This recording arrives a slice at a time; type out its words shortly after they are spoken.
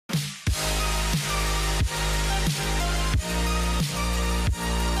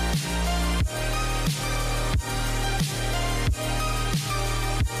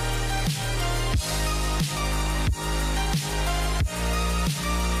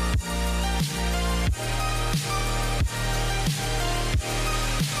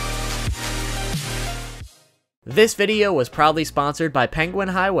This video was proudly sponsored by Penguin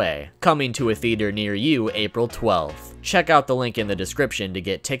Highway, coming to a theater near you April 12th. Check out the link in the description to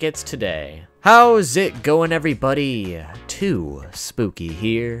get tickets today. How's it going, everybody? Too spooky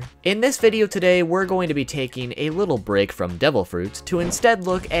here. In this video today, we're going to be taking a little break from Devil Fruits to instead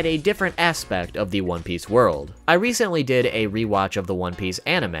look at a different aspect of the One Piece world. I recently did a rewatch of the One Piece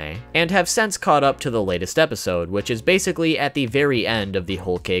anime, and have since caught up to the latest episode, which is basically at the very end of the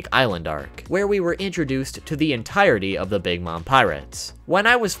Whole Cake Island arc, where we were introduced to the entirety of the Big Mom Pirates. When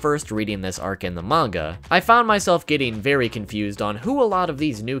I was first reading this arc in the manga, I found myself getting very confused on who a lot of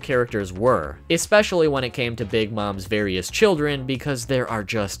these new characters were, especially when it came to Big Mom's various children, because there are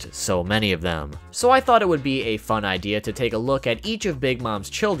just so many of them. So I thought it would be a fun idea to take a look at each of Big Mom's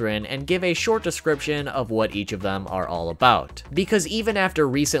children and give a short description of what each of them are all about. Because even after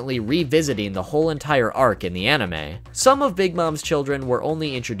recently revisiting the whole entire arc in the anime, some of Big Mom's children were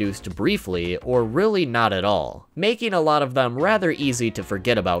only introduced briefly or really not at all, making a lot of them rather easy to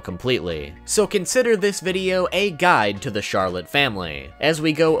forget about completely. So consider this video a guide to the Charlotte family, as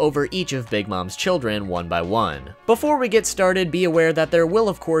we go over each of Big Mom's children one by one. Before we get started, be aware that there will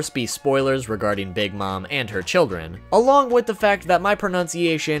of course be spoilers regarding Big Mom and her children, along with the fact that my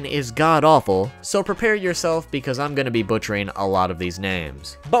pronunciation is god-awful, so prepare yourself because I'm gonna be butchering a lot of these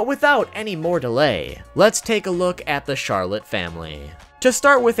names. But without any more delay, let's take a look at the Charlotte family. To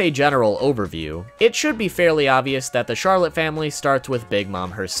start with a general overview, it should be fairly obvious that the Charlotte family starts with Big Mom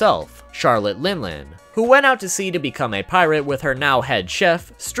herself, Charlotte Linlin, who went out to sea to become a pirate with her now head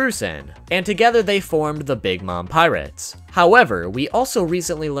chef, Streusen, and together they formed the Big Mom Pirates. However, we also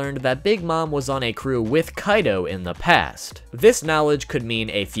recently learned that Big Mom was on a crew with Kaido in the past. This knowledge could mean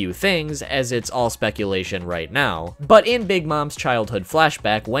a few things, as it's all speculation right now, but in Big Mom's childhood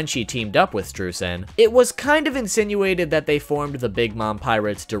flashback when she teamed up with Streusen, it was kind of insinuated that they formed the Big Mom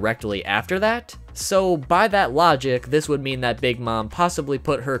Pirates directly after that. So by that logic, this would mean that Big Mom possibly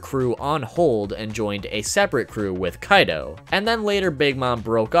put her crew on hold and joined a separate crew with Kaido, and then later Big Mom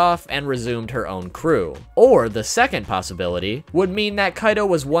broke off and resumed her own crew. Or the second possibility would mean that Kaido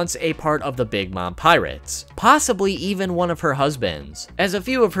was once a part of the Big Mom Pirates, possibly even one of her husbands, as a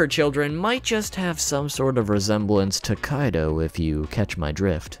few of her children might just have some sort of resemblance to Kaido, if you catch my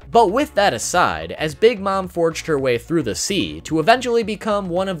drift. But with that aside, as Big Mom forged her way through the sea to eventually become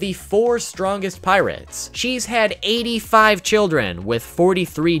one of the 4 strongest pirates, she's had 85 children with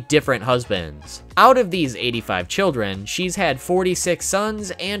 43 different husbands. Out of these 85 children, she's had 46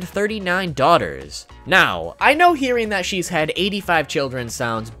 sons and 39 daughters. Now, I know hearing that she's had 85 children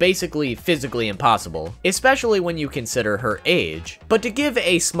sounds basically physically impossible, especially when you consider her age, but to give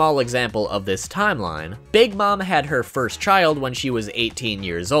a small example of this timeline, Big Mom had her first child when she was 18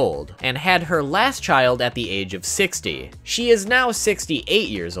 years old, and had her last child at the age of 60. She is now 68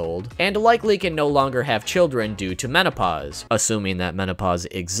 years old, and likely can no longer have children due to menopause, assuming that menopause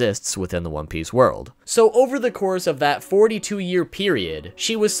exists within the One Piece world. So over the course of that 42-year period,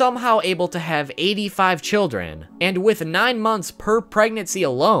 she was somehow able to have 85 children, and with 9 months per pregnancy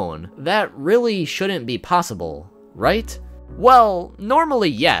alone, that really shouldn't be possible, right? Well, normally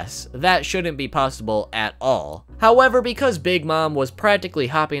yes, that shouldn't be possible at all. However, because Big Mom was practically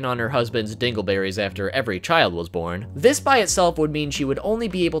hopping on her husband's dingleberries after every child was born, this by itself would mean she would only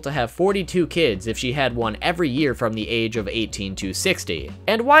be able to have 42 kids if she had one every year from the age of 18 to 60.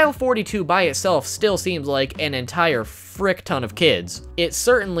 And while 42 by itself still seems like an entire frick ton of kids, it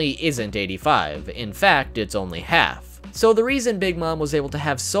certainly isn't 85. In fact, it's only half. So the reason Big Mom was able to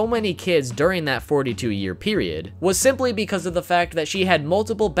have so many kids during that 42-year period was simply because of the fact that she had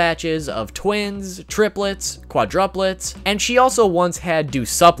multiple batches of twins, triplets, quadruplets, and she also once had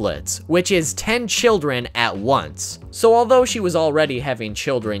deuceplets, which is 10 children at once. So although she was already having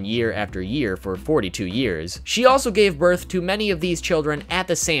children year after year for 42 years, she also gave birth to many of these children at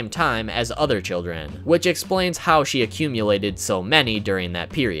the same time as other children, which explains how she accumulated so many during that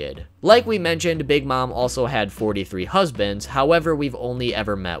period. Like we mentioned, Big Mom also had 43 husbands, however we've only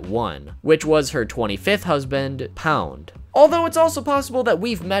ever met one, which was her 25th husband, Pound. Although it's also possible that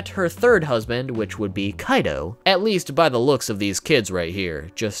we've met her 3rd husband, which would be Kaido, at least by the looks of these kids right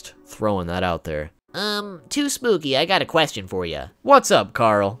here, just throwing that out there. Too spooky, I got a question for you. What's up,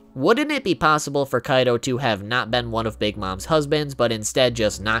 Carl? Wouldn't it be possible for Kaido to have not been one of Big Mom's husbands, but instead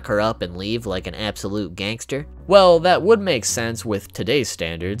just knock her up and leave like an absolute gangster? Well, that would make sense with today's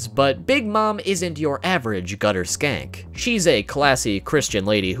standards, but Big Mom isn't your average gutter skank. She's a classy Christian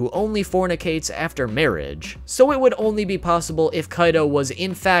lady who only fornicates after marriage, so it would only be possible if Kaido was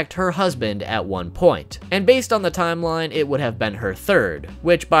in fact her husband at one point. And based on the timeline, it would have been her 3rd,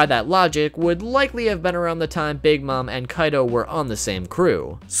 which by that logic would likely likely have been around the time Big Mom and Kaido were on the same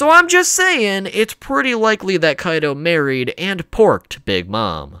crew. So I'm just saying, it's pretty likely that Kaido married and porked Big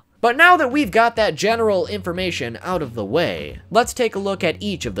Mom. But now that we've got that general information out of the way, let's take a look at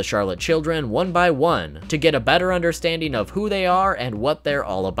each of the Charlotte children one by one to get a better understanding of who they are and what they're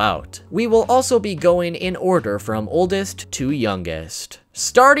all about. We will also be going in order from oldest to youngest.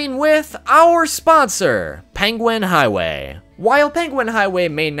 Starting with our sponsor, Penguin Highway. While Penguin Highway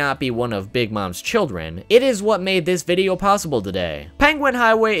may not be one of Big Mom's children, it is what made this video possible today. Penguin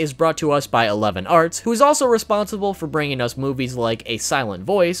Highway is brought to us by 11 Arts, who's also responsible for bringing us movies like A Silent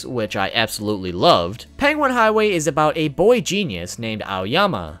Voice, which I absolutely loved. Penguin Highway is about a boy genius named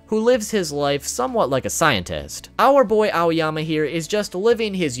Aoyama, who lives his life somewhat like a scientist. Our boy Aoyama here is just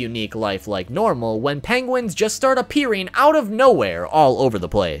living his unique life like normal when penguins just start appearing out of nowhere all over the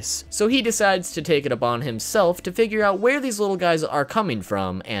place. So he decides to take it upon himself to figure out where these little guys are coming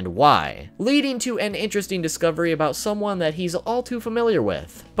from and why, leading to an interesting discovery about someone that he's all too familiar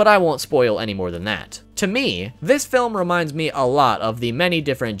with. But I won't spoil any more than that. To me, this film reminds me a lot of the many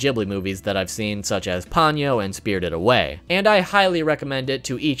different Ghibli movies that I've seen, such as Ponyo and Spirited Away, and I highly recommend it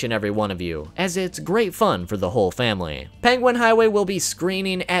to each and every one of you, as it's great fun for the whole family. Penguin Highway will be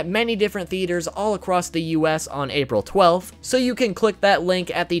screening at many different theaters all across the US on April 12th, so you can click that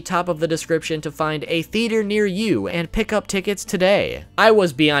link at the top of the description to find a theater near you and pick up tickets today. I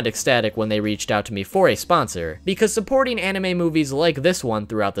was beyond ecstatic when they reached out to me for a sponsor, because supporting anime movies like this one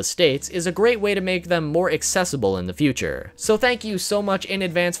throughout the States is a great way to make them more accessible in the future. So thank you so much in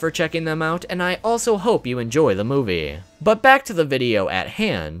advance for checking them out, and I also hope you enjoy the movie. But back to the video at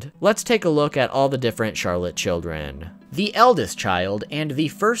hand, let's take a look at all the different Charlotte children. The eldest child and the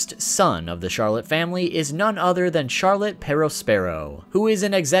first son of the Charlotte family is none other than Charlotte Perospero, who is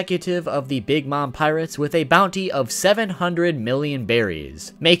an executive of the Big Mom Pirates with a bounty of 700 million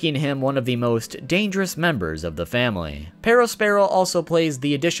berries, making him one of the most dangerous members of the family. Perospero also plays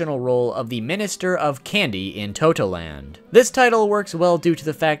the additional role of the Minister of Candy in Totoland. This title works well due to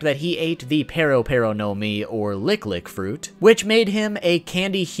the fact that he ate the Pero no Mi or Lick fruit, which made him a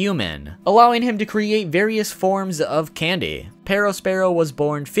candy human, allowing him to create various forms of candy. Perospero was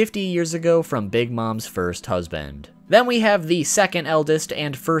born 50 years ago from Big Mom's first husband. Then we have the second eldest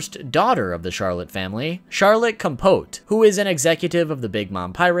and first daughter of the Charlotte family, Charlotte Compote, who is an executive of the Big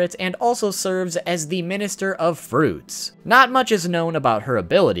Mom Pirates and also serves as the Minister of Fruits. Not much is known about her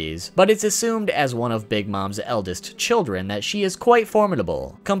abilities, but it's assumed as one of Big Mom's eldest children that she is quite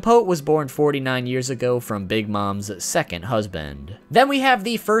formidable. Compote was born 49 years ago from Big Mom's second husband. Then we have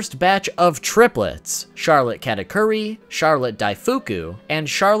the first batch of triplets, Charlotte Katakuri, Charlotte Daifuku, and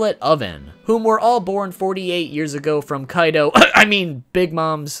Charlotte Oven, whom were all born 48 years ago from Kaido, Big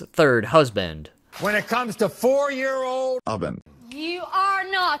Mom's third husband. When it comes to 4-year-old Oven. You are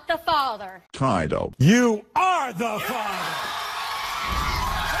not the father. Kaido. You are the father.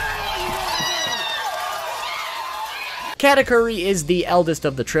 Katakuri is the eldest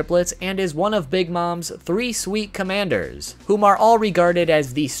of the triplets and is one of Big Mom's 3 sweet commanders, whom are all regarded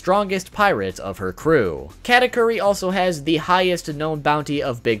as the strongest pirates of her crew. Katakuri also has the highest known bounty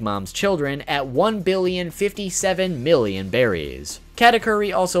of Big Mom's children at 1,057,000,000 berries.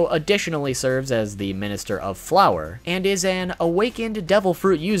 Katakuri also additionally serves as the Minister of Flour, and is an awakened devil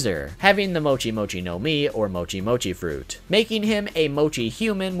fruit user, having the Mochi Mochi no Mi or Mochi Mochi fruit, making him a mochi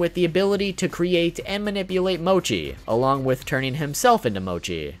human with the ability to create and manipulate mochi, along with turning himself into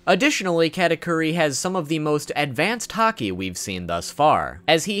mochi. Additionally, Katakuri has some of the most advanced haki we've seen thus far,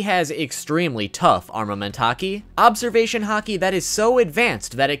 as he has extremely tough armament haki, observation haki that is so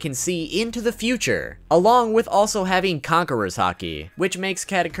advanced that it can see into the future, along with also having Conqueror's haki, which makes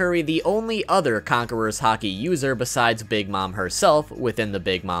Katakuri the only other Conqueror's haki user besides Big Mom herself within the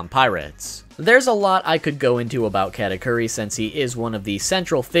Big Mom Pirates. There's a lot I could go into about Katakuri since he is one of the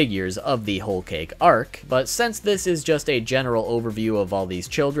central figures of the Whole Cake arc, but since this is just a general overview of all these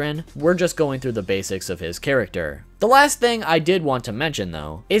children, we're just going through the basics of his character. The last thing I did want to mention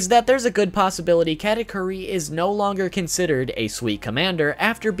though, is that there's a good possibility Katakuri is no longer considered a sweet commander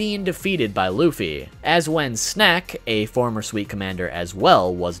after being defeated by Luffy, as when Snack, a former sweet commander as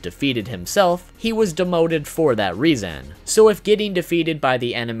well, was defeated himself, he was demoted for that reason. So if getting defeated by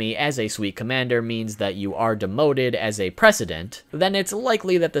the enemy as a sweet commander means that you are demoted as a precedent, then it's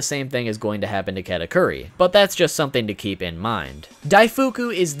likely that the same thing is going to happen to Katakuri, but that's just something to keep in mind.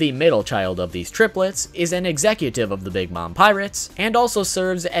 Daifuku is the middle child of these triplets, is an executive of the Big Mom Pirates, and also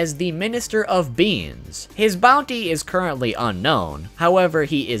serves as the Minister of Beans. His bounty is currently unknown, however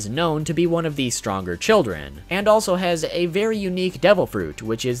he is known to be one of the stronger children, and also has a very unique devil fruit,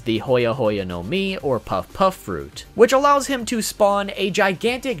 which is the Hoya no Mi or Puff fruit, which allows him to spawn a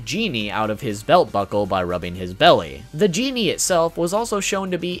gigantic genie out of his belt buckle by rubbing his belly. The genie itself was also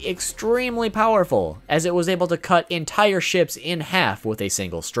shown to be extremely powerful, as it was able to cut entire ships in half with a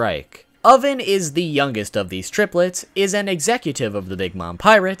single strike. Oven is the youngest of these triplets, is an executive of the Big Mom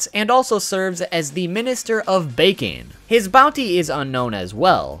Pirates, and also serves as the Minister of Baking. His bounty is unknown as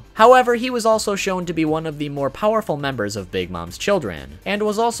well. However, he was also shown to be one of the more powerful members of Big Mom's children, and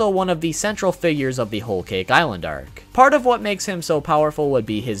was also one of the central figures of the Whole Cake Island arc. Part of what makes him so powerful would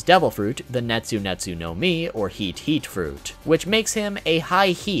be his devil fruit, the Netsu Netsu no Mi, or Heat fruit, which makes him a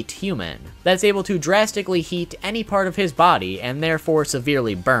high heat human, that's able to drastically heat any part of his body and therefore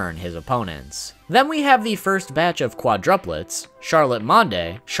severely burn his opponents. Then we have the first batch of quadruplets, Charlotte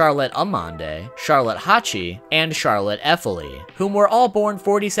Monde, Charlotte Amande, Charlotte Hachi, and Charlotte Ephilie, whom were all born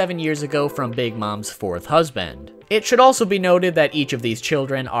 47 years ago from Big Mom's fourth husband. It should also be noted that each of these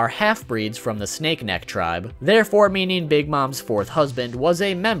children are half-breeds from the Snake Neck tribe, therefore meaning Big Mom's fourth husband was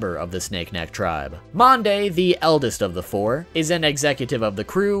a member of the Snake Neck tribe. Monde, the eldest of the four, is an executive of the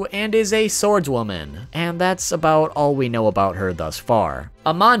crew and is a swordswoman, and that's about all we know about her thus far.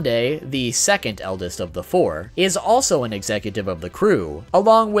 Amande, the second eldest of the four, is also an executive of the crew,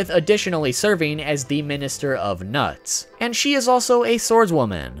 along with additionally serving as the Minister of Nuts, and she is also a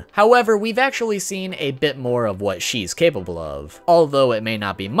swordswoman. However, we've actually seen a bit more of what she's capable of. Although it may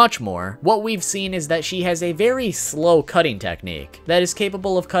not be much more, what we've seen is that she has a very slow cutting technique that is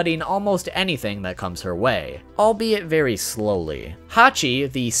capable of cutting almost anything that comes her way, albeit very slowly.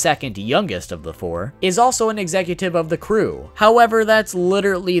 Hachi, the second youngest of the four, is also an executive of the crew. However, that's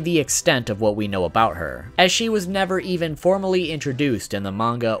literally the extent of what we know about her, as she was never even formally introduced in the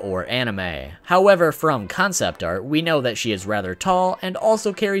manga or anime. However, from concept art, we know that she is rather tall and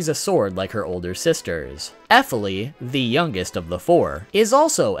also carries a sword like her older sisters. Ephilie, the youngest of the four, is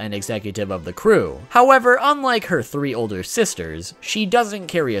also an executive of the crew. However, unlike her three older sisters, she doesn't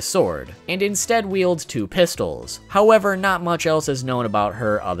carry a sword, and instead wields two pistols. However, not much else is known about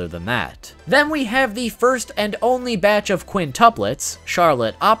her other than that. Then we have the first and only batch of quintuplets,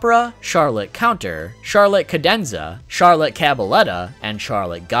 Charlotte Opera, Charlotte Counter, Charlotte Cadenza, Charlotte Cabaletta, and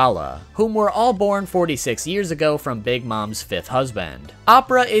Charlotte Gala, whom were all born 46 years ago from Big Mom's fifth husband.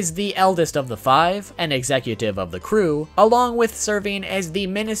 Opera is the eldest of the five, an executive of the crew, along with serving as the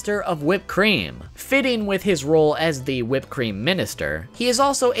Minister of Whipped Cream. Fitting with his role as the Whipped Cream Minister, he is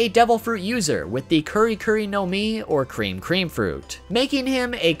also a devil fruit user with the Kuri Kuri no Mi, or cream fruit, making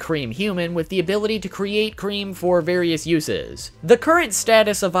him a cream human with the ability to create cream for various uses. The current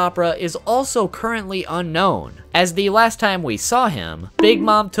status of Opera is also currently unknown, as the last time we saw him, Big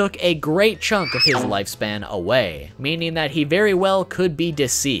Mom took a great chunk of his lifespan away, meaning that he very well could be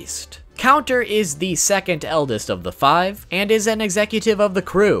deceased. Counter is the second eldest of the five, and is an executive of the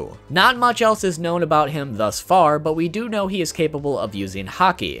crew. Not much else is known about him thus far, but we do know he is capable of using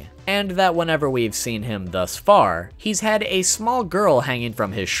haki, and that whenever we've seen him thus far, he's had a small girl hanging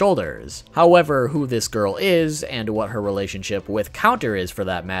from his shoulders. However, who this girl is, and what her relationship with Counter is for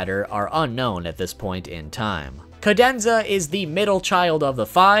that matter, are unknown at this point in time. Cadenza is the middle child of the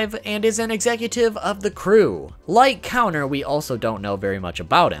five, and is an executive of the crew. Like Counter, we also don't know very much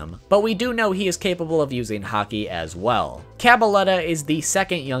about him, but we do know he is capable of using haki as well. Cabaletta is the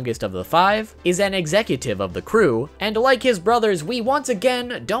second youngest of the five, is an executive of the crew, and like his brothers, we once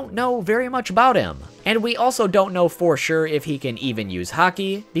again don't know very much about him. And we also don't know for sure if he can even use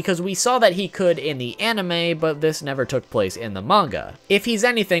haki, because we saw that he could in the anime, but this never took place in the manga. If he's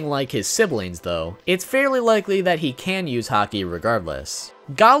anything like his siblings though, it's fairly likely that he can use haki regardless.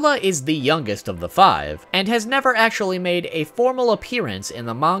 Gala is the youngest of the five, and has never actually made a formal appearance in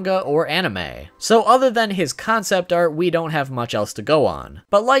the manga or anime. So other than his concept art, we don't have much else to go on.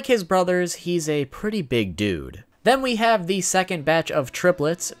 But like his brothers, he's a pretty big dude. Then we have the second batch of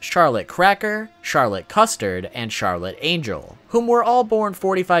triplets, Charlotte Cracker, Charlotte Custard, and Charlotte Angel, whom were all born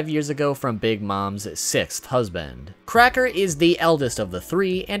 45 years ago from Big Mom's sixth husband. Cracker is the eldest of the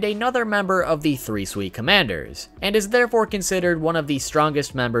three and another member of the Three Sweet Commanders, and is therefore considered one of the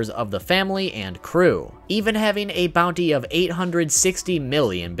strongest members of the family and crew, even having a bounty of 860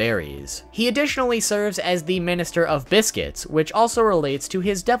 million berries. He additionally serves as the Minister of Biscuits, which also relates to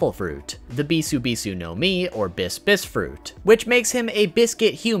his devil fruit, the Bisu Bisu no Mi, or Bis fruit, which makes him a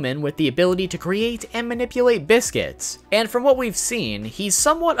biscuit human with the ability to create and manipulate biscuits. And from what we've seen, he's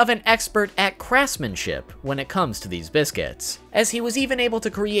somewhat of an expert at craftsmanship when it comes to these biscuits, as he was even able to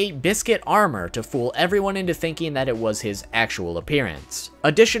create biscuit armor to fool everyone into thinking that it was his actual appearance.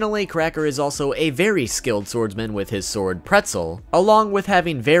 Additionally, Cracker is also a very skilled swordsman with his sword Pretzel, along with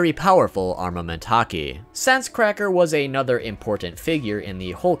having very powerful armament Haki. Since Cracker was another important figure in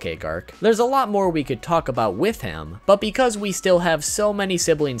the Whole Cake arc, there's a lot more we could talk about with him, but because we still have so many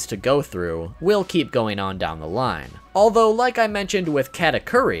siblings to go through, we'll keep going on down the line. Although, like I mentioned with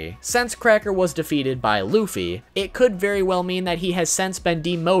Katakuri, since Cracker was defeated by Luffy, it could very well mean that he has since been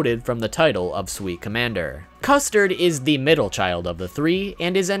demoted from the title of Sweet Commander. Custard is the middle child of the three,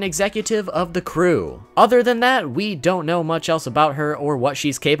 and is an executive of the crew. Other than that, we don't know much else about her or what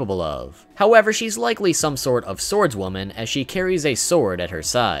she's capable of. However, she's likely some sort of swordswoman, as she carries a sword at her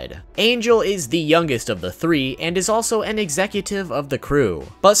side. Angel is the youngest of the three, and is also an executive of the crew.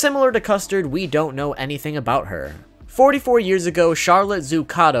 But similar to Custard, we don't know anything about her. 44 years ago, Charlotte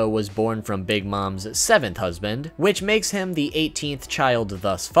Zuccato was born from Big Mom's 7th husband, which makes him the 18th child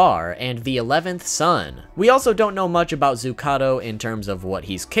thus far, and the 11th son. We also don't know much about Zuccato in terms of what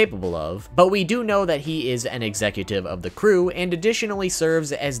he's capable of, but we do know that he is an executive of the crew and additionally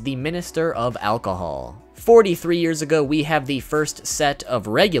serves as the Minister of Alcohol. 43 years ago, we have the first set of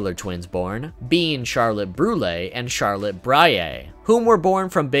regular twins born, being Charlotte Brule and Charlotte Braille, whom were born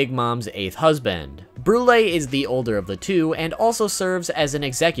from Big Mom's 8th husband. Brule is the older of the two and also serves as an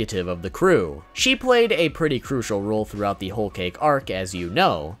executive of the crew. She played a pretty crucial role throughout the Whole Cake arc, as you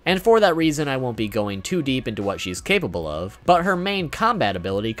know, and for that reason I won't be going too deep into what she's capable of, but her main combat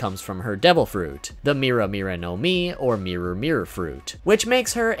ability comes from her Devil Fruit, the Mira Mira no Mi, or Mirror Mirror Fruit, which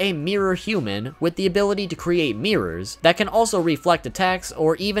makes her a mirror human with the ability to create mirrors that can also reflect attacks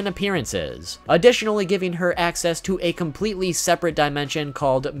or even appearances, additionally giving her access to a completely separate dimension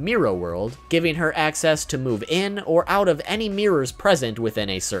called Mirror World, giving her access to move in or out of any mirrors present within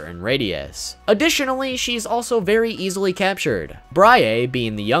a certain radius. Additionally, she's also very easily captured. Braille,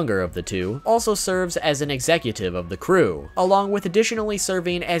 being the younger of the two, also serves as an executive of the crew, along with additionally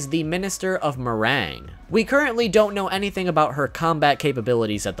serving as the Minister of Meringue. We currently don't know anything about her combat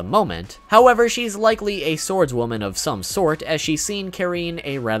capabilities at the moment, however she's likely a swordswoman of some sort as she's seen carrying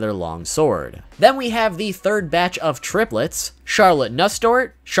a rather long sword. Then we have the third batch of triplets, Charlotte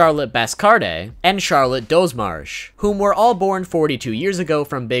Nustort, Charlotte Bascarde, and Charlotte Dozemarsh, whom were all born 42 years ago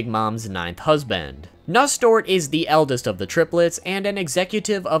from Big Mom's 9th husband. Nustort is the eldest of the triplets and an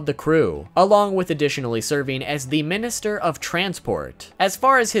executive of the crew, along with additionally serving as the Minister of Transport. As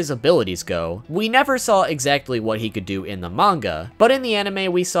far as his abilities go, we never saw exactly what he could do in the manga, but in the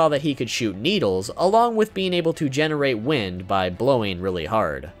anime we saw that he could shoot needles, along with being able to generate wind by blowing really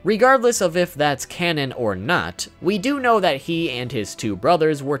hard. Regardless of if that's canon or not, we do know that he and his two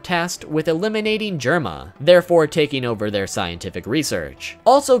brothers were tasked with eliminating Germa, therefore taking over their scientific research.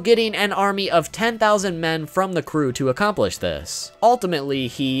 Also getting an army of 10,000 men from the crew to accomplish this. Ultimately,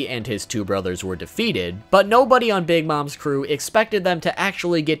 he and his two brothers were defeated, but nobody on Big Mom's crew expected them to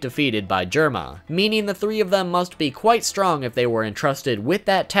actually get defeated by Germa, meaning the three of them must be quite strong if they were entrusted with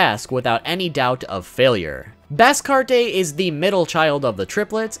that task without any doubt of failure. Bascarte is the middle child of the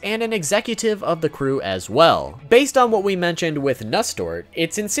triplets and an executive of the crew as well. Based on what we mentioned with Nustort,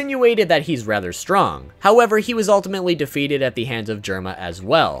 it's insinuated that he's rather strong. However, he was ultimately defeated at the hands of Germa as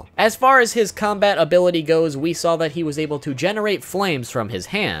well. As far as his combat ability goes, we saw that he was able to generate flames from his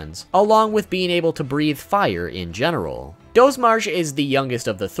hands, along with being able to breathe fire in general. Dozemarsh is the youngest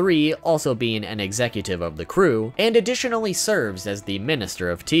of the three, also being an executive of the crew, and additionally serves as the Minister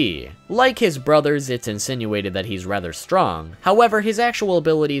of Tea. Like his brothers, it's insinuated that he's rather strong, however his actual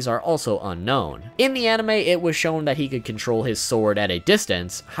abilities are also unknown. In the anime, it was shown that he could control his sword at a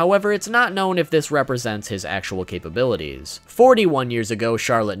distance, however it's not known if this represents his actual capabilities. 41 years ago,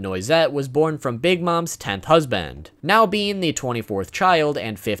 Charlotte Noisette was born from Big Mom's 10th husband, now being the 24th child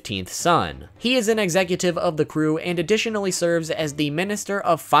and 15th son. He is an executive of the crew and additionally serves as the Minister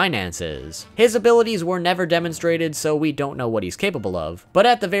of Finances. His abilities were never demonstrated, so we don't know what he's capable of, but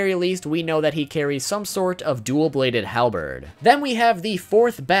at the very least we know that he carries some sort of dual-bladed halberd. Then we have the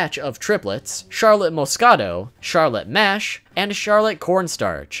fourth batch of triplets, Charlotte Moscato, Charlotte Mash, and Charlotte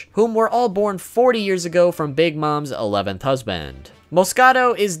Cornstarch, whom were all born 40 years ago from Big Mom's 11th husband.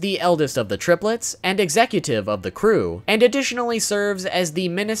 Moscato is the eldest of the triplets and executive of the crew, and additionally serves as the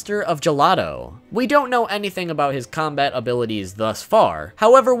Minister of Gelato. We don't know anything about his combat abilities thus far,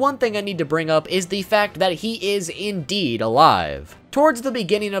 however one thing I need to bring up is the fact that he is indeed alive. Towards the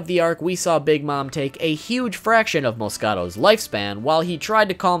beginning of the arc, we saw Big Mom take a huge fraction of Moscato's lifespan while he tried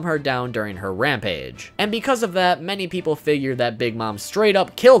to calm her down during her rampage. And because of that, many people figure that Big Mom straight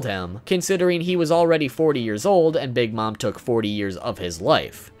up killed him, considering he was already 40 years old and Big Mom took 40 years of his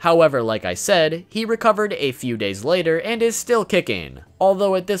life. However, like I said, he recovered a few days later and is still kicking,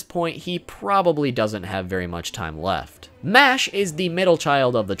 although at this point he probably doesn't have very much time left. Mash is the middle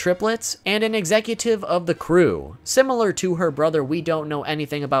child of the triplets and an executive of the crew. Similar to her brother, we don't know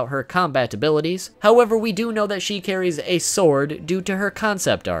anything about her combat abilities. However, we do know that she carries a sword due to her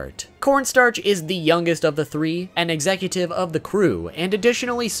concept art. Cornstarch is the youngest of the three, an executive of the crew, and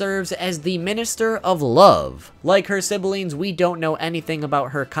additionally serves as the Minister of Love. Like her siblings, we don't know anything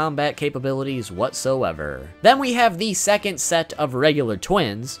about her combat capabilities whatsoever. Then we have the second set of regular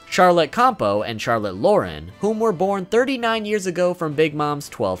twins, Charlotte Campo and Charlotte Lauren, whom were born 39 years ago from Big Mom's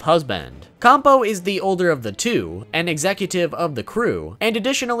 12th husband. Campo is the older of the two, an executive of the crew, and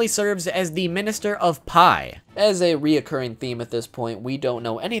additionally serves as the Minister of Pie. As a reoccurring theme at this point, we don't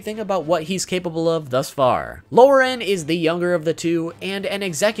know anything about what he's capable of thus far. Lauren is the younger of the two and an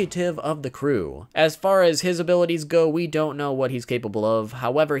executive of the crew. As far as his abilities go, we don't know what he's capable of.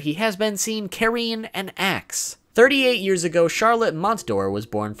 However, he has been seen carrying an axe. 38 years ago, Charlotte Montdor was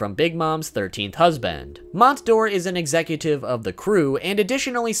born from Big Mom's 13th husband. Montdor is an executive of the crew and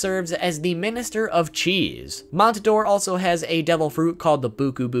additionally serves as the Minister of Cheese. Montdor also has a devil fruit called the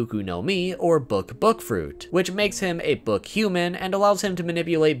Buku Buku no Mi, or Book fruit, which makes him a book human and allows him to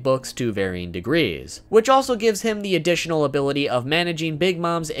manipulate books to varying degrees, which also gives him the additional ability of managing Big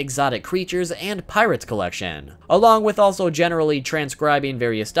Mom's exotic creatures and pirates collection, along with also generally transcribing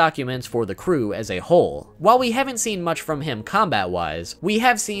various documents for the crew as a whole. While we haven't seen much from him combat-wise, we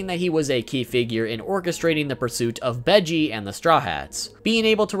have seen that he was a key figure in orchestrating the pursuit of Beji and the Straw Hats, being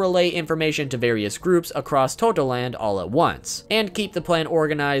able to relay information to various groups across Totoland all at once, and keep the plan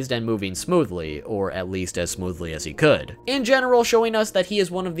organized and moving smoothly, or at least as smoothly as he could. In general, showing us that he is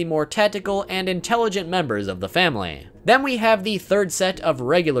one of the more tactical and intelligent members of the family. Then we have the third set of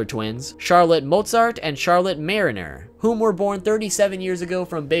regular twins, Charlotte Mozart and Charlotte Mariner, whom were born 37 years ago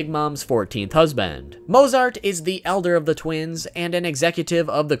from Big Mom's 14th husband. Mozart is the elder of the twins and an executive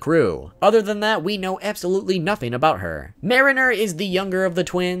of the crew. Other than that, we know absolutely nothing about her. Mariner is the younger of the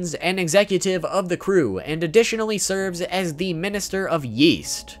twins, an executive of the crew, and additionally serves as the Minister of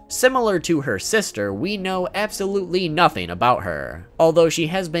Yeast. Similar to her sister, we know absolutely nothing about her, although she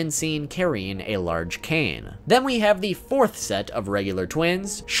has been seen carrying a large cane. Then we have the fourth set of regular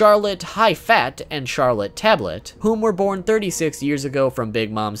twins, Charlotte High Fat and Charlotte Tablet, whom were born 36 years ago from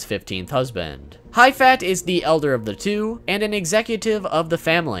Big Mom's 15th husband. High Fat is the elder of the two and an executive of the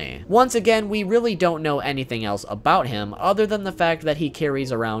family. Once again, we really don't know anything else about him other than the fact that he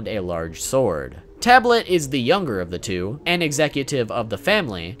carries around a large sword. Tablet is the younger of the two, an executive of the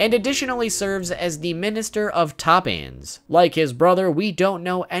family, and additionally serves as the Minister of Toppings. Like his brother, we don't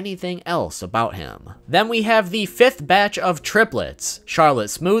know anything else about him. Then we have the fifth batch of triplets, Charlotte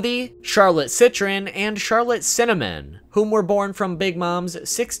Smoothie, Charlotte Citron, and Charlotte Cinnamon, whom were born from Big Mom's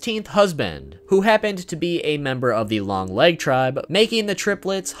 16th husband, who happened to be a member of the Long Leg tribe, making the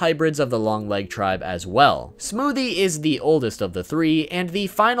triplets hybrids of the Long Leg tribe as well. Smoothie is the oldest of the three and the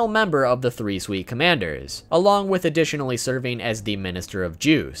final member of the Three Sweet Commanders, along with additionally serving as the Minister of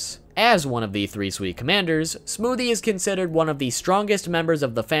Juice. As one of the Three Sweet Commanders, Smoothie is considered one of the strongest members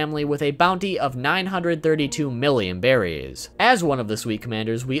of the family with a bounty of 932 million berries. As one of the Sweet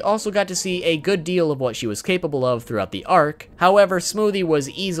Commanders, we also got to see a good deal of what she was capable of throughout the arc. However, Smoothie was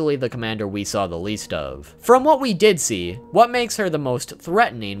easily the commander we saw the least of. From what we did see, what makes her the most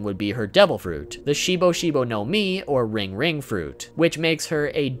threatening would be her devil fruit, the Shibo Shibo no Mi, or Ring Ring fruit, which makes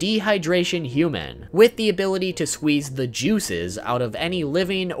her a dehydration human, with the ability to squeeze the juices out of any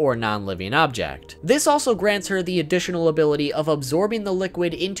living or non-living object. This also grants her the additional ability of absorbing the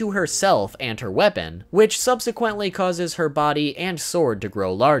liquid into herself and her weapon, which subsequently causes her body and sword to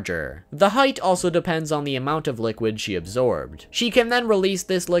grow larger. The height also depends on the amount of liquid she absorbed. She can then release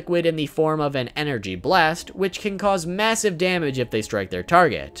this liquid in the form of an energy blast, which can cause massive damage if they strike their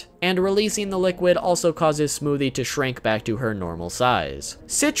target. And releasing the liquid also causes Smoothie to shrink back to her normal size.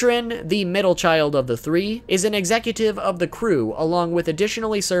 Citron, the middle child of the three, is an executive of the crew, along with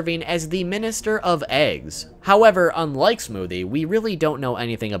additionally serving as the Minister of Eggs. However, unlike Smoothie, we really don't know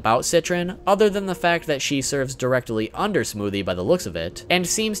anything about Citron, other than the fact that she serves directly under Smoothie by the looks of it, and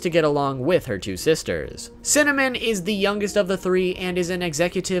seems to get along with her two sisters. Cinnamon is the youngest of the three and is an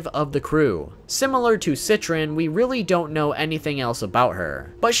executive of the crew. Similar to Citron, we really don't know anything else about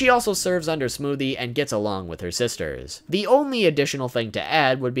her, but she also serves under Smoothie and gets along with her sisters. The only additional thing to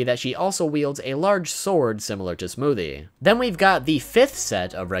add would be that she also wields a large sword similar to Smoothie. Then we've got the 5th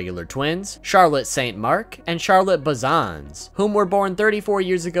set of regular twins, Charlotte St. Mark and Charlotte Bazans, whom were born 34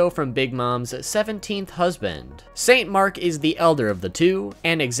 years ago from Big Mom's 17th husband. St. Mark is the elder of the two,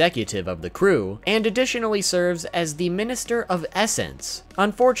 and executive of the crew, and additionally serves as the Minister of Essence.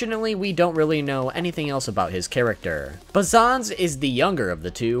 Unfortunately, we don't really know anything else about his character. Bazans is the younger of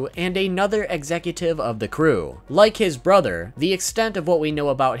the two, and another executive of the crew. Like his brother, the extent of what we know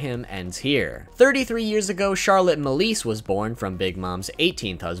about him ends here. 33 years ago, Charlotte Melise was born from Big Mom's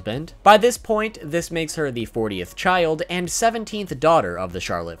 18th husband. By this point, this makes her the 40th child and 17th daughter of the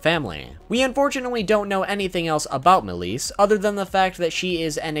Charlotte family. We unfortunately don't know anything else about Melise, other than the fact that she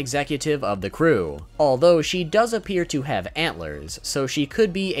is an executive of the crew, although she does appear to have antlers, so she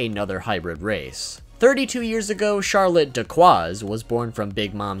could be another hybrid race. 32 years ago, Charlotte Dequoise was born from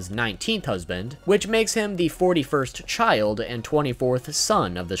Big Mom's 19th husband, which makes him the 41st child and 24th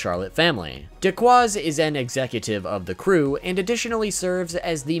son of the Charlotte family. Dequoise is an executive of the crew and additionally serves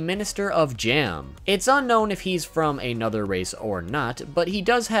as the Minister of Jam. It's unknown if he's from another race or not, but he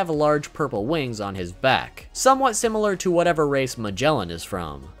does have large purple wings on his back, somewhat similar to whatever race Magellan is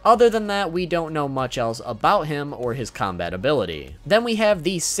from. Other than that, we don't know much else about him or his combat ability. Then we have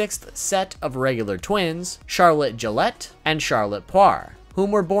the 6th set of regular twins, Charlotte Gillette and Charlotte Poire,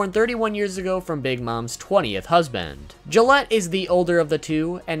 whom were born 31 years ago from Big Mom's 20th husband. Gillette is the older of the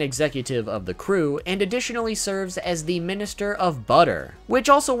two, an executive of the crew, and additionally serves as the Minister of Butter, which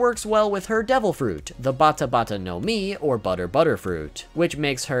also works well with her devil fruit, the Bata Bata no Mi, or Butter Butterfruit, which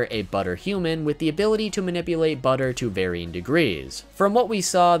makes her a butter human with the ability to manipulate butter to varying degrees. From what we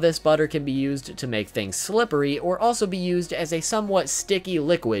saw, this butter can be used to make things slippery, or also be used as a somewhat sticky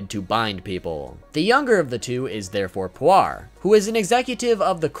liquid to bind people. The younger of the two is therefore Poire, who is an executive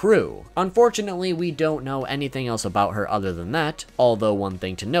of the crew. Unfortunately, we don't know anything else about her other than that, although one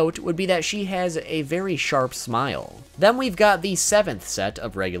thing to note would be that she has a very sharp smile. Then we've got the 7th set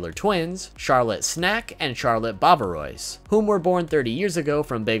of regular twins, Charlotte Snack and Charlotte Bavarois, whom were born 30 years ago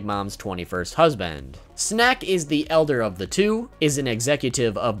from Big Mom's 21st husband. Snack is the elder of the two, is an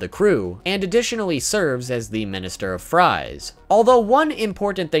executive of the crew, and additionally serves as the Minister of Fries. Although one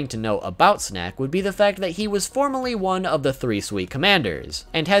important thing to note about Snack would be the fact that he was formerly one of the 3 Sweet Commanders,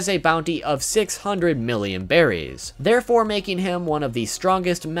 and has a bounty of 600 million berries, therefore making him one of the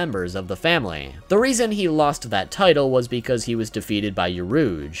strongest members of the family. The reason he lost that title was because he was defeated by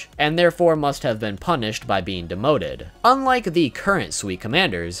Urouge, and therefore must have been punished by being demoted. Unlike the current Sweet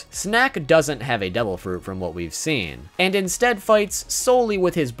Commanders, Snack doesn't have a devil fruit from what we've seen, and instead fights solely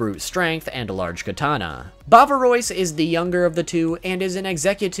with his brute strength and a large katana. Bavarois is the younger of the two and is an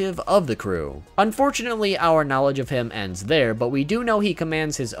executive of the crew. Unfortunately, our knowledge of him ends there, but we do know he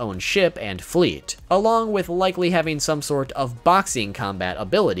commands his own ship and fleet, along with likely having some sort of boxing combat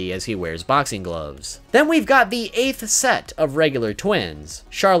ability as he wears boxing gloves. Then we've got the 8th set of regular twins,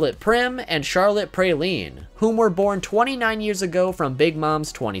 Charlotte Prim and Charlotte Praline, whom were born 29 years ago from Big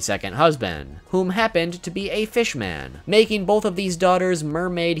Mom's 22nd husband, whom happened to be a fishman, making both of these daughters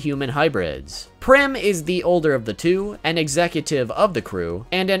mermaid-human hybrids. Prim is the older of the two, an executive of the crew,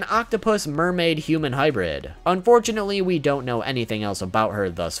 and an octopus mermaid-human hybrid. Unfortunately, we don't know anything else about her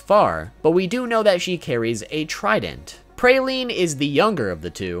thus far, but we do know that she carries a trident. Praline is the younger of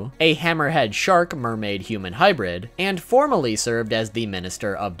the two, a hammerhead shark mermaid-human hybrid, and formerly served as the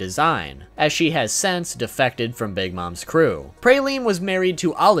Minister of Design, as she has since defected from Big Mom's crew. Praline was married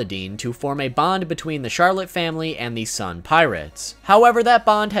to Aladdin to form a bond between the Charlotte family and the Sun Pirates. However, that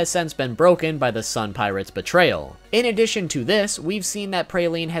bond has since been broken by the Sun Pirates' betrayal. In addition to this, we've seen that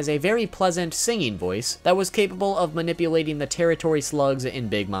Praline has a very pleasant singing voice that was capable of manipulating the territory slugs in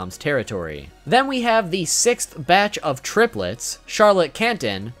Big Mom's territory. Then we have the 6th batch of triplets, Charlotte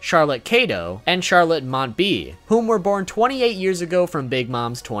Canton, Charlotte Cato, and Charlotte Montby, whom were born 28 years ago from Big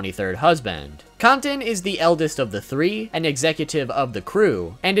Mom's 23rd husband. Canton is the eldest of the 3, an executive of the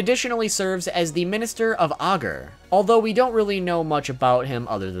crew, and additionally serves as the Minister of Augur, although we don't really know much about him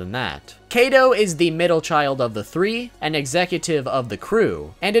other than that. Cato is the middle child of the 3, an executive of the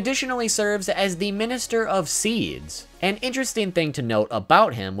crew, and additionally serves as the Minister of Seeds. An interesting thing to note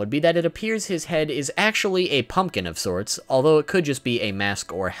about him would be that it appears his head is actually a pumpkin of sorts, although it could just be a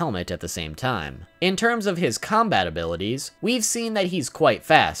mask or helmet at the same time. In terms of his combat abilities, we've seen that he's quite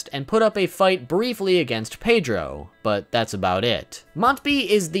fast and put up a fight briefly against Pedro, but that's about it.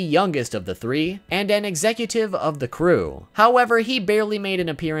 Montby is the youngest of the 3, and an executive of the crew. However, he barely made an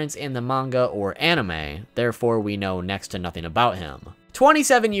appearance in the manga or anime, therefore we know next to nothing about him.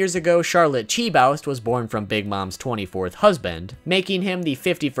 27 years ago, Charlotte Chibaust was born from Big Mom's 24th husband, making him the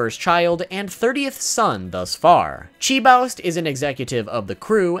 51st child and 30th son thus far. Chibaust is an executive of the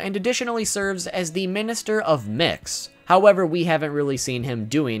crew and additionally serves as the Minister of Mix. However, we haven't really seen him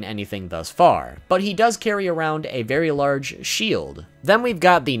doing anything thus far, but he does carry around a very large shield. Then we've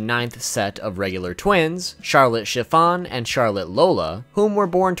got the 9th set of regular twins, Charlotte Chiffon and Charlotte Lola, whom were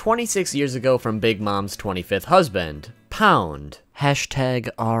born 26 years ago from Big Mom's 25th husband, Pound. Hashtag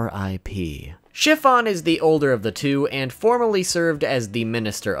RIP. Chiffon is the older of the two and formerly served as the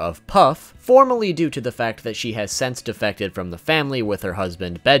Minister of Puff, formerly due to the fact that she has since defected from the family with her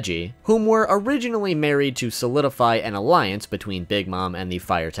husband Beji, whom were originally married to solidify an alliance between Big Mom and the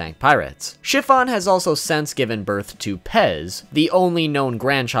Fire Tank Pirates. Chiffon has also since given birth to Pez, the only known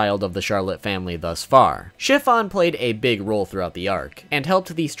grandchild of the Charlotte family thus far. Chiffon played a big role throughout the arc, and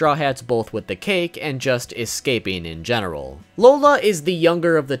helped the Straw Hats both with the cake and just escaping in general. Lola is the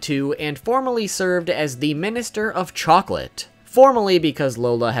younger of the two and formerly served as the Minister of Chocolate. Formerly because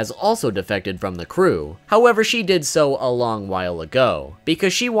Lola has also defected from the crew. However, she did so a long while ago,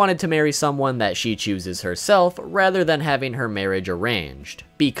 because she wanted to marry someone that she chooses herself rather than having her marriage arranged.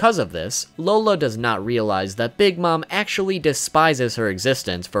 Because of this, Lola does not realize that Big Mom actually despises her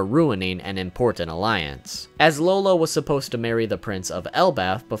existence for ruining an important alliance, as Lola was supposed to marry the Prince of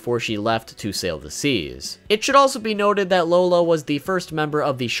Elbath before she left to sail the seas. It should also be noted that Lola was the first member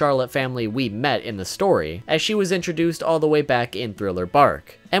of the Charlotte family we met in the story, as she was introduced all the way back in Thriller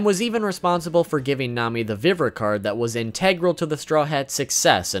Bark, and was even responsible for giving Nami the Vivre card that was integral to the Straw Hat's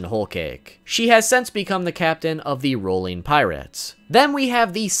success in Whole Cake. She has since become the captain of the Rolling Pirates. Then we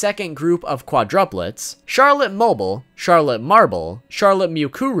have the second group of quadruplets, Charlotte Mobile, Charlotte Marble, Charlotte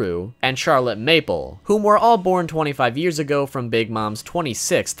Mukuru, and Charlotte Maple, whom were all born 25 years ago from Big Mom's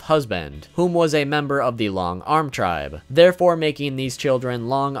 26th husband, whom was a member of the Long Arm tribe, therefore making these children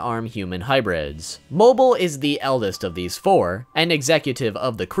long arm human hybrids. Mobile is the eldest of these four, an executive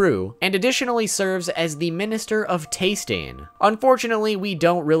of the crew, and additionally serves as the Minister of Tasting. Unfortunately, we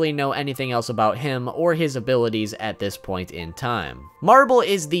don't really know anything else about him or his abilities at this point in time. Marble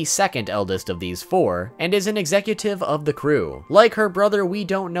is the second eldest of these four, and is an executive of the crew. Like her brother, we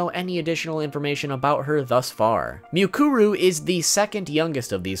don't know any additional information about her thus far. Mukuru is the second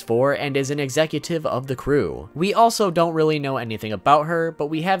youngest of these four, and is an executive of the crew. We also don't really know anything about her, but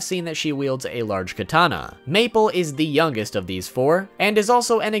we have seen that she wields a large katana. Maple is the youngest of these four, and is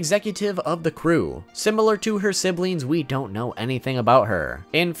also an executive of the crew. Similar to her siblings, we don't know anything about her.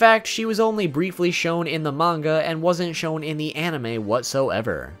 In fact, she was only briefly shown in the manga and wasn't shown in the anime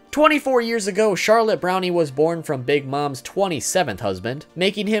whatsoever. 24 years ago, Charlotte Brownie was born from Big Mom's 27th husband,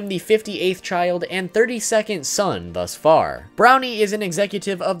 making him the 58th child and 32nd son thus far. Brownie is an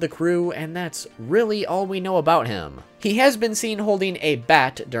executive of the crew, and that's really all we know about him. He has been seen holding a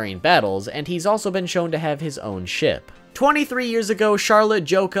bat during battles, and he's also been shown to have his own ship. 23 years ago, Charlotte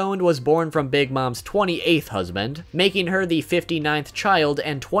Joconde was born from Big Mom's 28th husband, making her the 59th child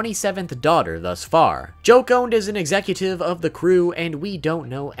and 27th daughter thus far. Joconde is an executive of the crew, and we don't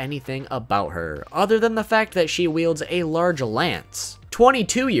know anything about her, other than the fact that she wields a large lance.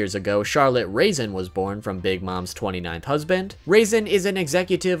 22 years ago, Charlotte Raisin was born from Big Mom's 29th husband. Raisin is an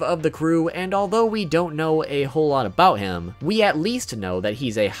executive of the crew, and although we don't know a whole lot about him, we at least know that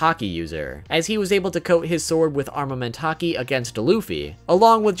he's a hockey user, as he was able to coat his sword with armament hockey against Luffy,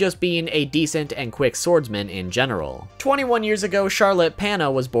 along with just being a decent and quick swordsman in general. 21 years ago, Charlotte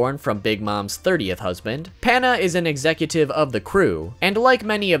Panna was born from Big Mom's 30th husband. Panna is an executive of the crew, and like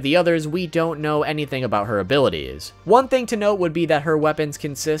many of the others, we don't know anything about her abilities. One thing to note would be that her weapons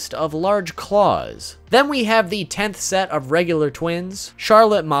consist of large claws. Then we have the 10th set of regular twins,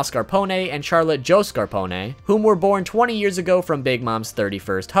 Charlotte Mascarpone and Charlotte Joscarpone, whom were born 20 years ago from Big Mom's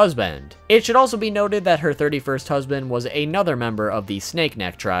 31st husband. It should also be noted that her 31st husband was another member of the Snake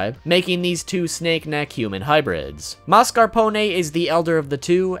Neck tribe, making these two Snake Neck human hybrids. Mascarpone is the elder of the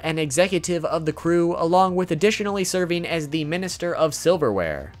two, an executive of the crew, along with additionally serving as the Minister of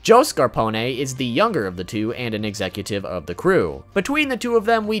Silverware. Joscarpone is the younger of the two and an executive of the crew. Between the two of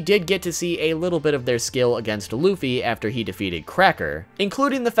them, we did get to see a little bit of their skill against Luffy after he defeated Cracker,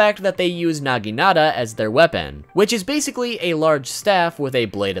 including the fact that they use Naginata as their weapon, which is basically a large staff with a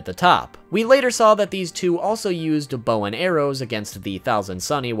blade at the top. We later saw that these two also used bow and arrows against the Thousand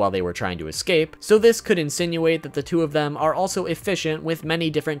Sunny while they were trying to escape, so this could insinuate that the two of them are also efficient with many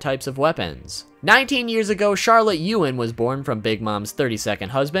different types of weapons. 19 years ago, Charlotte Ewan was born from Big Mom's 32nd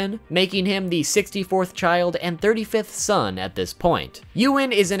husband, making him the 64th child and 35th son at this point.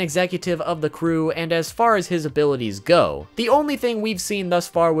 Ewan is an executive of the crew, and as far as his abilities go, the only thing we've seen thus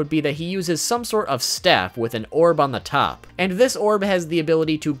far would be that he uses some sort of staff with an orb on the top, and this orb has the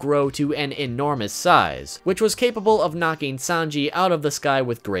ability to grow to an enormous size, which was capable of knocking Sanji out of the sky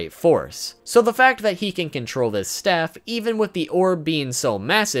with great force. So the fact that he can control this staff, even with the orb being so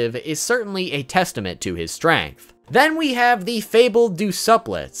massive, is certainly a testament to his strength. Then we have the fabled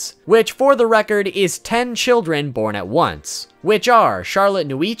Deusuplets, which for the record is 10 children born at once, which are Charlotte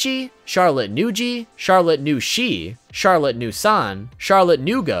Nuichi, Charlotte Nuji, Charlotte Nushi, Charlotte Nusan, Charlotte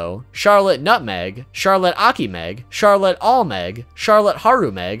Nugo, Charlotte Nutmeg, Charlotte Akimeg, Charlotte Allmeg, Charlotte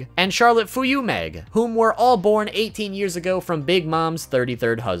Harumeg, and Charlotte Fuyumeg, whom were all born 18 years ago from Big Mom's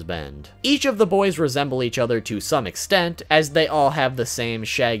 33rd husband. Each of the boys resemble each other to some extent, as they all have the same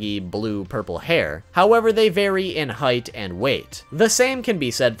shaggy blue-purple hair. However, they vary in height and weight. The same can be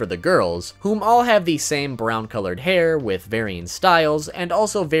said for the girls, whom all have the same brown-colored hair with varying styles, and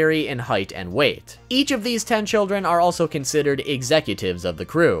also vary in height and weight. Each of these 10 children are also considered executives of the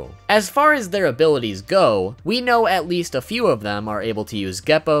crew. As far as their abilities go, we know at least a few of them are able to use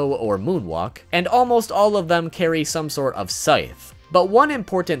Geppo or Moonwalk, and almost all of them carry some sort of scythe. But one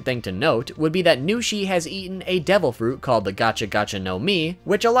important thing to note would be that Nushi has eaten a devil fruit called the Gacha Gacha no Mi,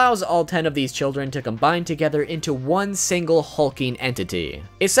 which allows all 10 of these children to combine together into one single hulking entity,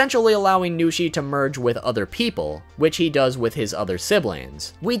 essentially allowing Nushi to merge with other people, which he does with his other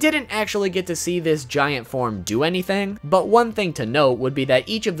siblings. We didn't actually get to see this giant form do anything, but one thing to note would be that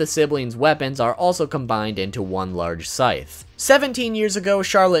each of the siblings' weapons are also combined into one large scythe. 17 years ago,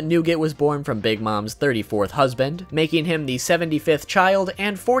 Charlotte Nougat was born from Big Mom's 34th husband, making him the 75th child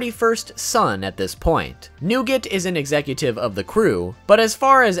and 41st son at this point. Nougat is an executive of the crew, but as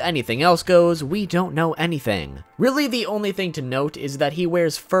far as anything else goes, we don't know anything. Really, the only thing to note is that he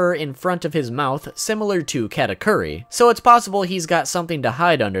wears fur in front of his mouth, similar to Katakuri, so it's possible he's got something to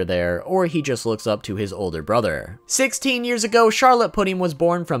hide under there, or he just looks up to his older brother. 16 years ago, Charlotte Pudding was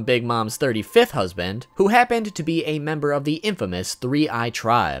born from Big Mom's 35th husband, who happened to be a member of the infamous Three-Eye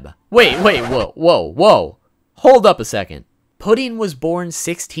Tribe. Wait, whoa. Hold up a second. Pudding was born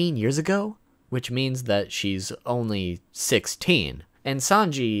 16 years ago? Which means that she's only 16. And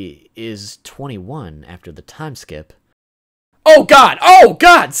Sanji is 21 after the time skip. Oh god,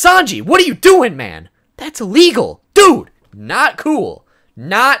 Sanji, what are you doing, man? That's illegal. Dude, not cool.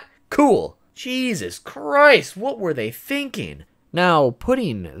 Not cool. Jesus Christ, what were they thinking? Now,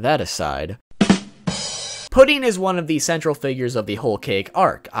 putting that aside, Pudding is one of the central figures of the Whole Cake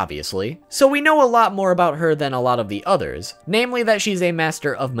arc, obviously, so we know a lot more about her than a lot of the others, namely that she's a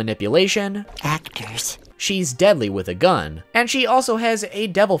master of manipulation, actors, she's deadly with a gun, and she also has a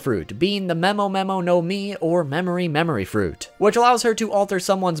devil fruit, being the Memo no Mi or Memory fruit, which allows her to alter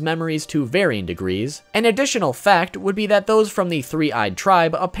someone's memories to varying degrees. An additional fact would be that those from the Three-Eyed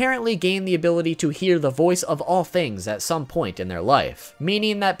Tribe apparently gain the ability to hear the voice of all things at some point in their life,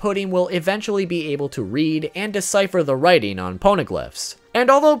 meaning that Pudding will eventually be able to read and decipher the writing on poneglyphs. And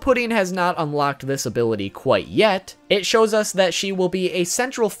although Pudding has not unlocked this ability quite yet, it shows us that she will be a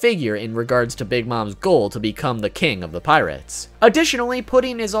central figure in regards to Big Mom's goal to become the king of the pirates. Additionally,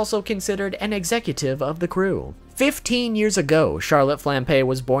 Pudding is also considered an executive of the crew. 15 years ago, Charlotte Flampe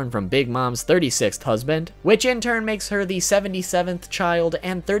was born from Big Mom's 36th husband, which in turn makes her the 77th child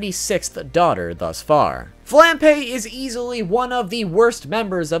and 36th daughter thus far. Flampe is easily one of the worst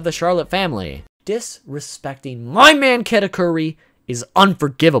members of the Charlotte family. Disrespecting my man Katakuri is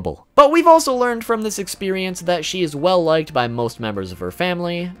unforgivable. But we've also learned from this experience that she is well liked by most members of her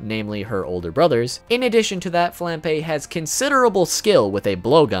family, namely her older brothers. In addition to that, Flampe has considerable skill with a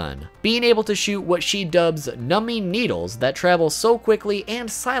blowgun, being able to shoot what she dubs numbing needles that travel so quickly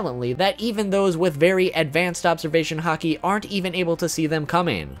and silently that even those with very advanced observation haki aren't even able to see them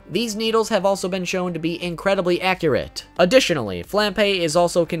coming. These needles have also been shown to be incredibly accurate. Additionally, Flampe is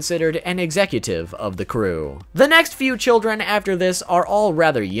also considered an executive of the crew. The next few children after this are all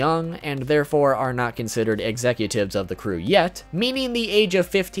rather young, and therefore are not considered executives of the crew yet, meaning the age of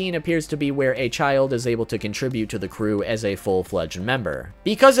 15 appears to be where a child is able to contribute to the crew as a full-fledged member.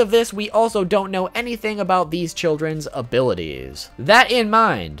 Because of this, we also don't know anything about these children's abilities. That in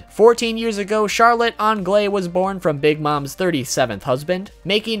mind, 14 years ago, Charlotte Anglais was born from Big Mom's 37th husband,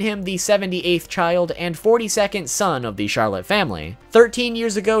 making him the 78th child and 42nd son of the Charlotte family. 13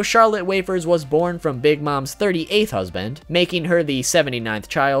 years ago, Charlotte Wafers was born from Big Mom's 38th husband, making her the 79th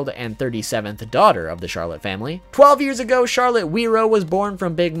child and 37th daughter of the Charlotte family. 12 years ago, Charlotte Wero was born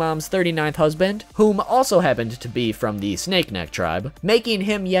from Big Mom's 39th husband, whom also happened to be from the Snake Neck tribe, making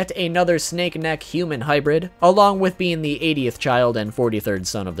him yet another Snake Neck human hybrid, along with being the 80th child and 43rd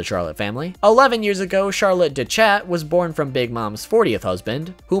son of the Charlotte family. 11 years ago, Charlotte DeChat was born from Big Mom's 40th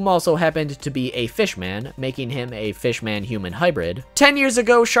husband, whom also happened to be a fishman, making him a fishman human hybrid. 10 years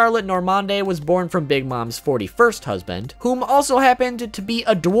ago, Charlotte Normande was born from Big Mom's 41st husband, whom also happened to be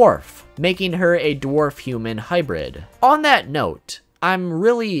a dwarf, making her a dwarf human hybrid. On that note, I'm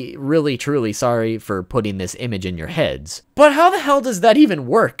really truly sorry for putting this image in your heads, but how the hell does that even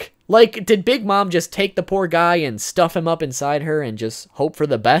work? Like, did Big Mom just take the poor guy and stuff him up inside her and just hope for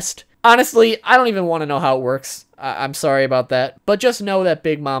the best? Honestly, I don't even want to know how it works. I'm sorry about that, but just know that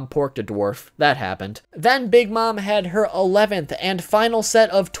Big Mom porked a dwarf. That happened. Then Big Mom had her 11th and final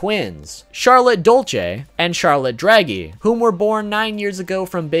set of twins, Charlotte Dolce and Charlotte Draghi, whom were born 9 years ago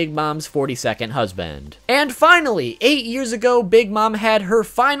from Big Mom's 42nd husband. And finally, 8 years ago, Big Mom had her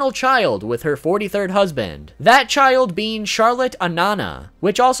final child with her 43rd husband, that child being Charlotte Anana,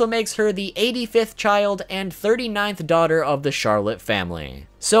 which also makes her the 85th child and 39th daughter of the Charlotte family.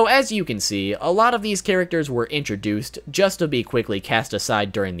 So as you can see, a lot of these characters were introduced just to be quickly cast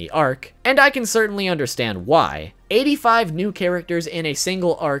aside during the arc, and I can certainly understand why. 85 new characters in a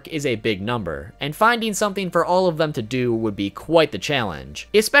single arc is a big number, and finding something for all of them to do would be quite the challenge,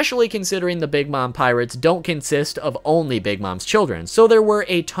 especially considering the Big Mom pirates don't consist of only Big Mom's children, so there were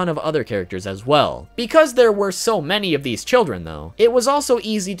a ton of other characters as well. Because there were so many of these children though, it was also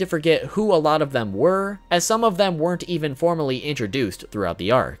easy to forget who a lot of them were, as some of them weren't even formally introduced throughout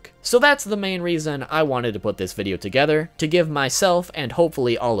the arc. So that's the main reason I wanted to put this video together, to give myself and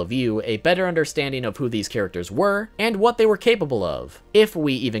hopefully all of you a better understanding of who these characters were and what they were capable of, if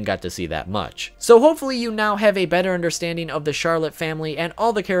we even got to see that much. So hopefully you now have a better understanding of the Charlotte family and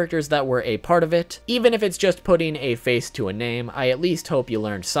all the characters that were a part of it. Even if it's just putting a face to a name, I at least hope you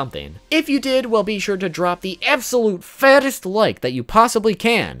learned something. If you did, well, be sure to drop the absolute fattest like that you possibly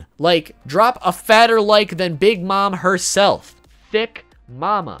can. Like, drop a fatter like than Big Mom herself. Thick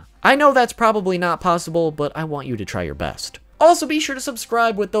mama. I know that's probably not possible, but I want you to try your best. Also, be sure to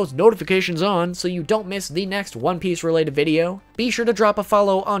subscribe with those notifications on so you don't miss the next One Piece related video. Be sure to drop a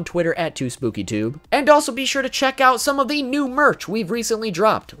follow on Twitter at 2SpookyTube. And also be sure to check out some of the new merch we've recently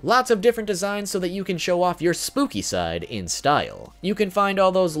dropped. Lots of different designs so that you can show off your spooky side in style. You can find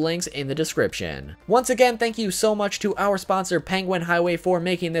all those links in the description. Once again, thank you so much to our sponsor Penguin Highway for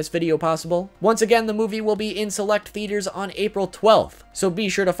making this video possible. Once again, the movie will be in select theaters on April 12th, so be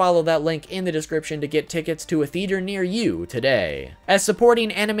sure to follow that link in the description to get tickets to a theater near you today, as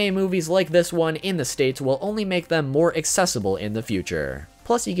supporting anime movies like this one in the States will only make them more accessible in the future.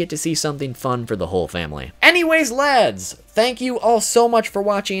 Plus, you get to see something fun for the whole family. Anyways, lads, thank you all so much for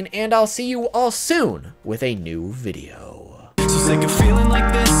watching, and I'll see you all soon with a new video. So sick of feeling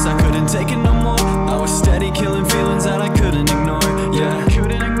like this, I couldn't take it no more. I was steady killing feelings that I couldn't ignore. Yeah, I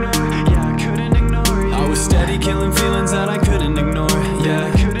couldn't ignore. I was steady killing feelings that I couldn't ignore. Yeah,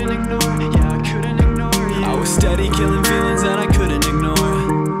 I couldn't ignore. I was steady killing feelings.